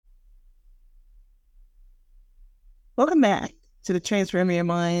Welcome back to the Transform Your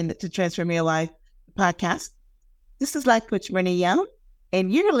Mind to Transform Your Life podcast. This is Life Coach Myrna Young,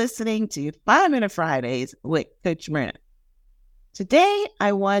 and you're listening to 5-Minute Fridays with Coach Myrna. Today,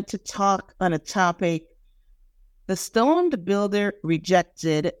 I want to talk on a topic, the stone the builder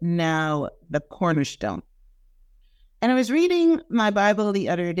rejected, now the cornerstone. And I was reading my Bible the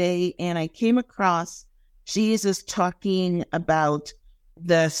other day, and I came across Jesus talking about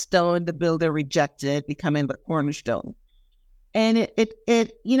the stone the builder rejected becoming the cornerstone. And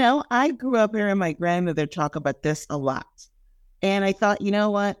I grew up hearing my grandmother talk about this a lot. And I thought, you know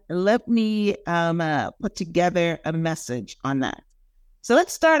what, let me put together a message on that. So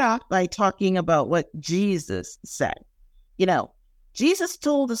let's start off by talking about what Jesus said. Jesus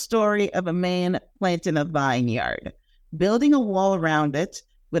told the story of a man planting a vineyard, building a wall around it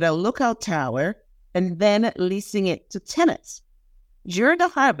with a lookout tower, and then leasing it to tenants. During the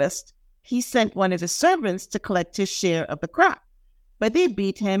harvest, he sent one of his servants to collect his share of the crop, but they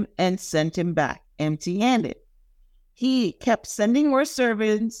beat him and sent him back empty-handed. He kept sending more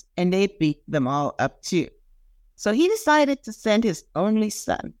servants, and they beat them all up too. So he decided to send his only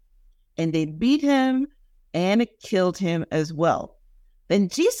son, and they beat him and killed him as well. Then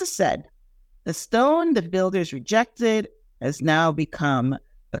Jesus said, "The stone the builders rejected has now become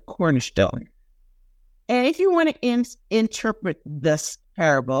the cornerstone." And if you want to interpret this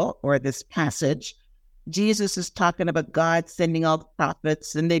parable or this passage, Jesus is talking about God sending all the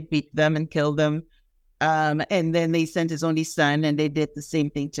prophets, and they beat them and killed them. And then they sent his only son, and they did the same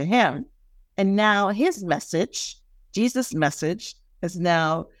thing to him. And now his message, Jesus' message, has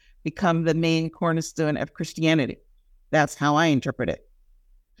now become the main cornerstone of Christianity. That's how I interpret it.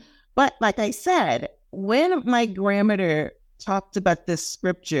 But like I said, when my grandmother talked about this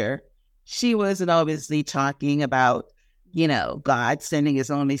scripture, she wasn't obviously talking about, God sending his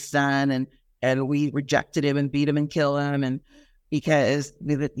only son and we rejected him and beat him and killed him and because,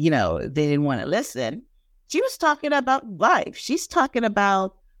 they didn't want to listen. She was talking about life. She's talking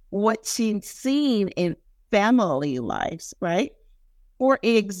about what she'd seen in family lives, right? For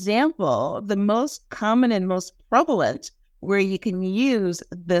example, the most common and most prevalent where you can use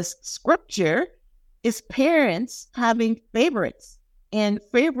this scripture is parents having favorites and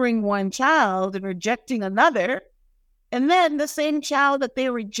favoring one child and rejecting another. And then the same child that they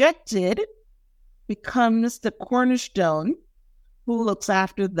rejected becomes the cornerstone who looks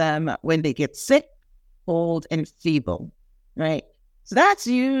after them when they get sick, old, and feeble, right? So that's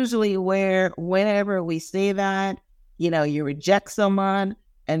usually whenever we say that, you reject someone,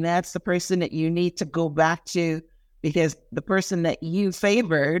 and that's the person that you need to go back to because the person that you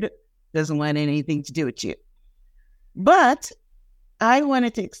favored doesn't want anything to do with you. But I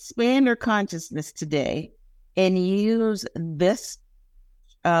wanted to expand our consciousness today and use this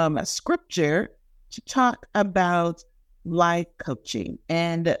scripture to talk about life coaching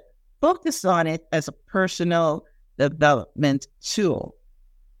and focus on it as a personal development tool.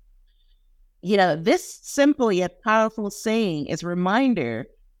 This simple yet powerful saying is a reminder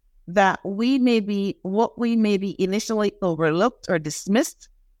that what we may be initially overlooked or dismissed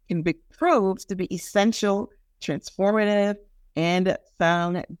can be proved to be essential, transformative, and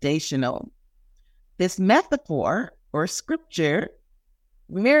foundational. This metaphor or scripture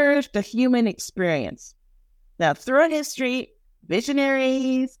mirrors the human experience. Now, throughout history,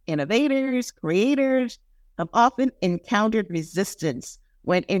 visionaries, innovators, creators have often encountered resistance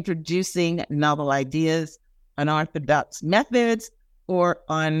when introducing novel ideas, unorthodox methods, or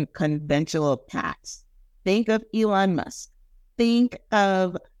unconventional paths. Think of Elon Musk. Think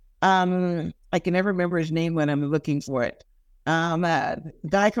of, I can never remember his name when I'm looking for it.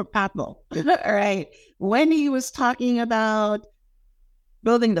 Guy from Apple, all right? When he was talking about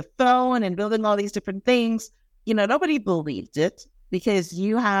building the phone and building all these different things, nobody believed it because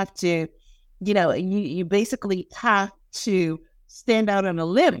you have to, you basically have to stand out on a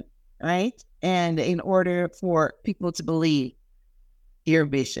limb, right? And in order for people to believe your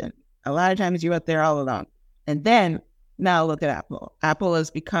vision, a lot of times you're out there all alone. And then now look at Apple. Apple has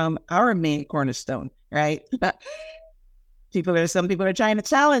become our main cornerstone, right? Some people are trying to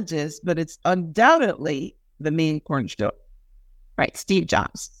challenge this, but it's undoubtedly the main cornerstone, right? Steve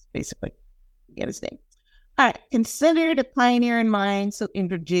Jobs, basically, get his name. All right, consider the pioneering minds who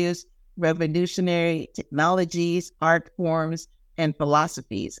introduced revolutionary technologies, art forms, and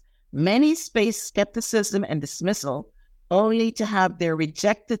philosophies. Many face skepticism and dismissal, only to have their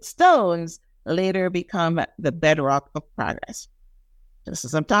rejected stones later become the bedrock of progress. This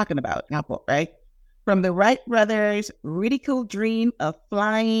is what I'm talking about, Apple, right? From the Wright brothers' ridiculed dream of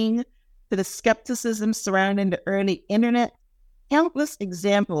flying to the skepticism surrounding the early internet, countless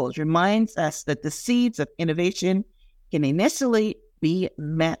examples reminds us that the seeds of innovation can initially be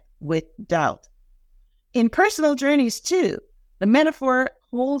met with doubt. In personal journeys, too, the metaphor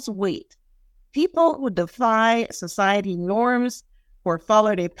holds weight. People who defy society norms or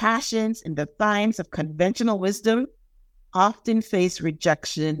follow their passions in defiance of conventional wisdom often face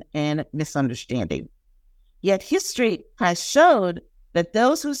rejection and misunderstanding. Yet history has showed that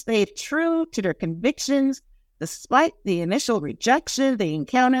those who stay true to their convictions, despite the initial rejection they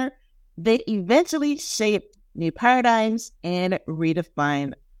encounter, they eventually shape new paradigms and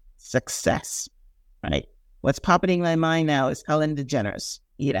redefine success, right? What's popping in my mind now is Ellen DeGeneres.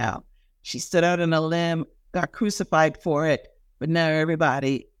 She stood out on a limb, got crucified for it, but now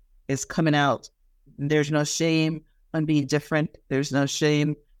everybody is coming out. There's no shame on being different. There's no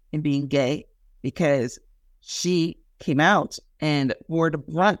shame in being gay, because she came out and bore the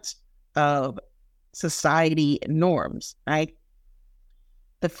brunt of society norms, right?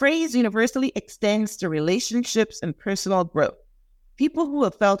 The phrase universally extends to relationships and personal growth. People who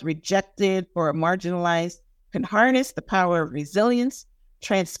have felt rejected or marginalized can harness the power of resilience,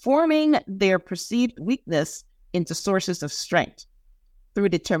 transforming their perceived weakness into sources of strength. Through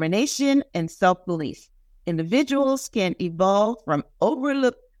determination and self-belief, individuals can evolve from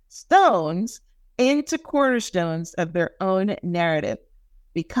overlooked stones into cornerstones of their own narrative,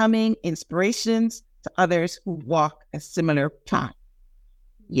 becoming inspirations to others who walk a similar path.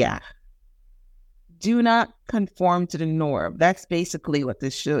 Yeah. Do not conform to the norm. That's basically what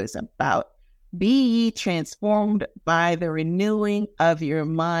this show is about. Be ye transformed by the renewing of your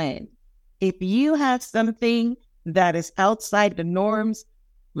mind. If you have something that is outside the norms,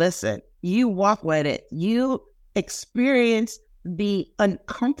 listen, you walk with it. You experience the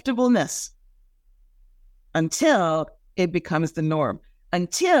uncomfortableness until it becomes the norm,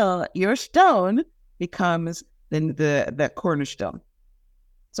 until your stone becomes the cornerstone.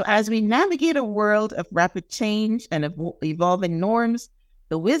 So as we navigate a world of rapid change and evolving norms,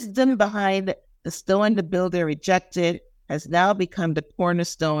 the wisdom behind the stone the builder rejected has now become the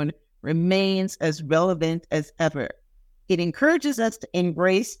cornerstone, remains as relevant as ever. It encourages us to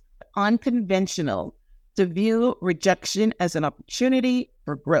embrace the unconventional, to view rejection as an opportunity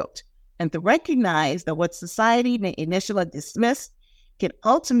for growth, and to recognize that what society may initially dismiss can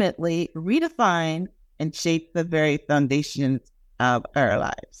ultimately redefine and shape the very foundations of our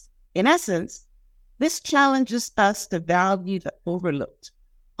lives. In essence, this challenges us to value the overlooked,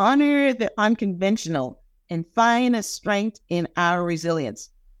 honor the unconventional, and find a strength in our resilience.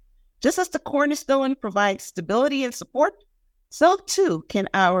 Just as the cornerstone provides stability and support, so too can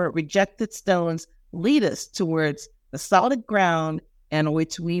our rejected stones lead us towards the solid ground on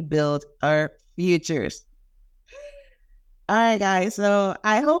which we build our futures. All right, guys. So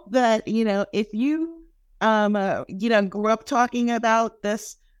I hope that, if you, grew up talking about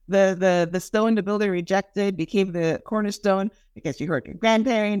this, the stone the builder rejected became the cornerstone because you heard your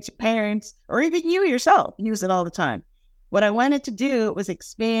grandparents, your parents, or even you yourself use it all the time. What I wanted to do was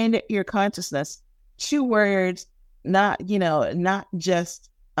expand your consciousness to words, not just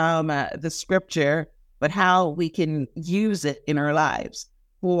the scripture, but how we can use it in our lives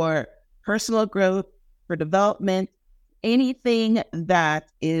for personal growth, for development, anything that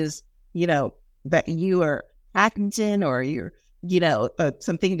is, that you are patenting or you're,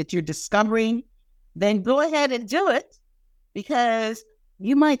 something that you're discovering, then go ahead and do it, because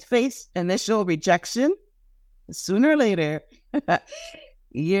you might face initial rejection. Sooner or later,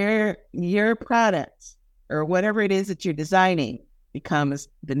 your product or whatever it is that you're designing becomes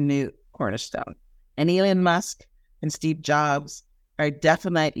the new cornerstone. And Elon Musk and Steve Jobs are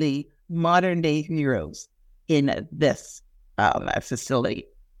definitely modern day heroes in this facility.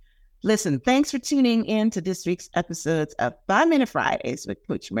 Listen, thanks for tuning in to this week's episodes of 5 Minute Fridays with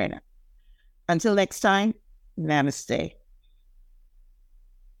Coach Myrna. Until next time, namaste.